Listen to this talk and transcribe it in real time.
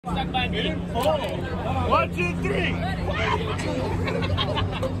1, 2, 3.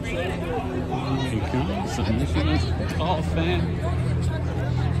 Here comes a Michigan tall fan.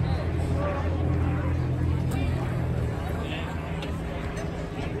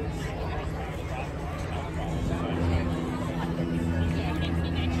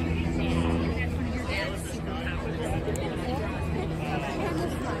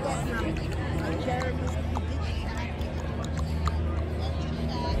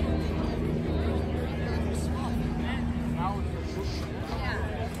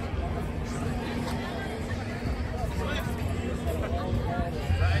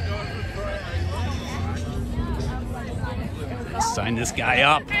 Sign this guy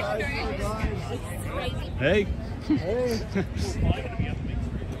up. Hey. This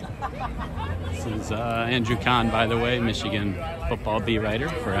is Andrew Kahn, by the way, Michigan football beat writer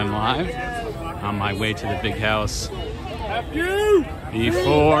for MLive. On my way to the big house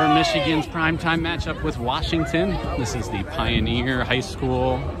before Michigan's primetime matchup with Washington. This is the Pioneer High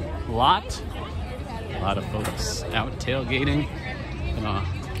School lot. A lot of folks out tailgating.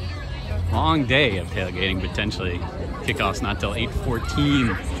 Long day of tailgating, potentially. Kickoff's not till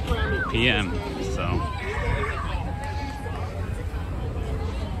 8:14 p.m. So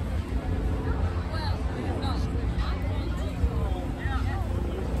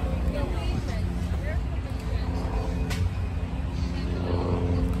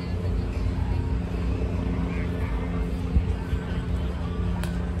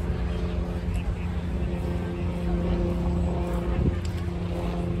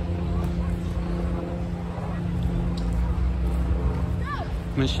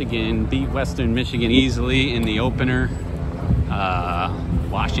Michigan beat Western Michigan easily in the opener.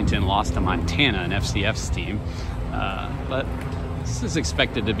 Washington lost to Montana, an FCF's team. But this is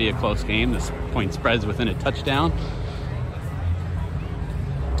expected to be a close game. This point spreads within a touchdown.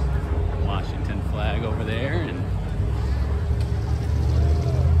 Washington flag over there, and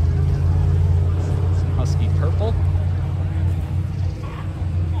some Husky purple.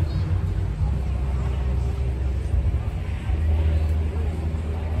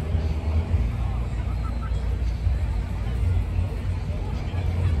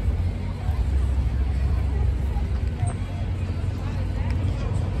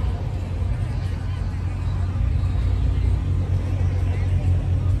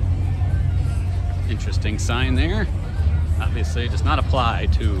 Interesting sign there. Obviously does not apply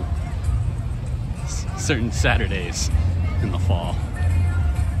to certain Saturdays in the fall.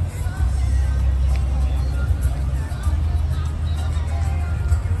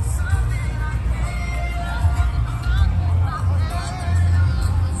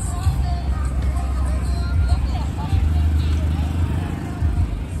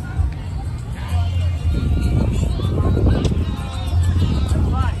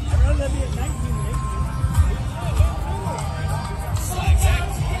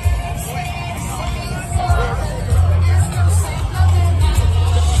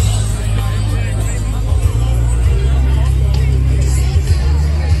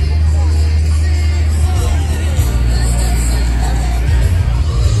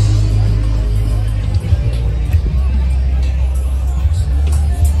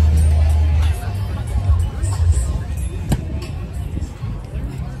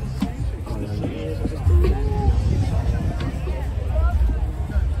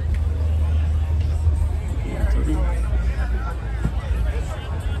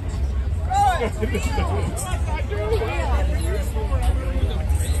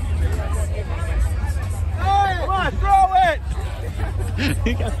 Come on, throw it!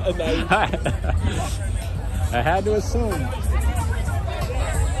 I had to assume.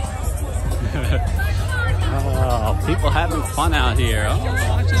 Oh, people having fun out here. Oh,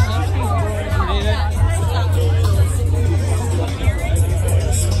 watch it. Made it.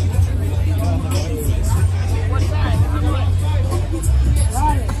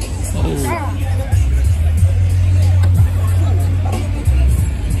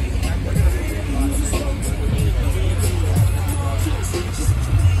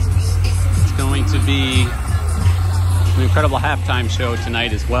 To be an incredible halftime show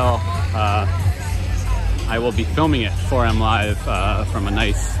tonight as well. I will be filming it for MLive from a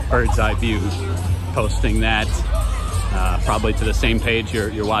nice bird's eye view, posting that probably to the same page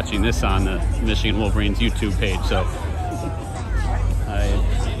you're watching this on, the Michigan Wolverines YouTube page. So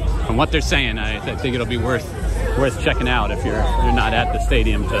from what they're saying, I think it'll be worth checking out if you're not at the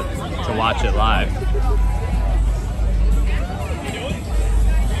stadium to watch it live.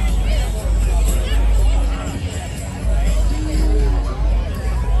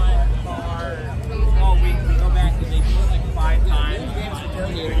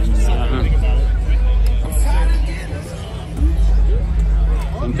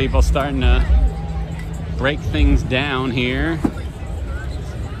 Some people starting to break things down here.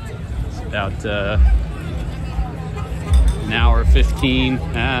 It's about an hour 15,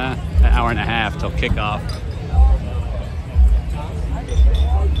 an hour and a half till kickoff.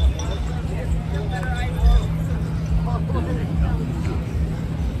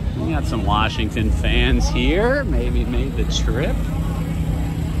 We got some Washington fans here, maybe made the trip.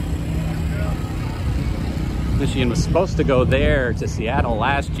 Michigan was supposed to go there to Seattle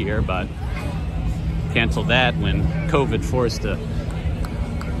last year, but canceled that when COVID forced a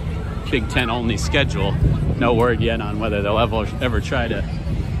Big Ten only schedule. No word yet on whether they'll ever try to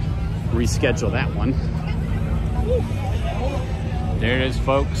reschedule that one. There it is,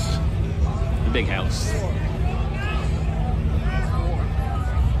 folks, the big house.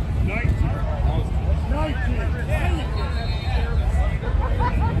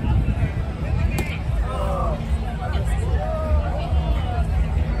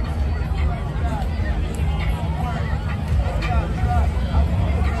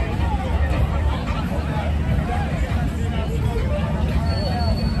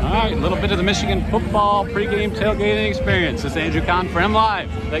 All right, a little bit of the Michigan football pregame tailgating experience. This is Andrew Kahn for MLive.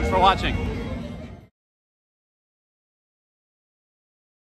 Thanks for watching.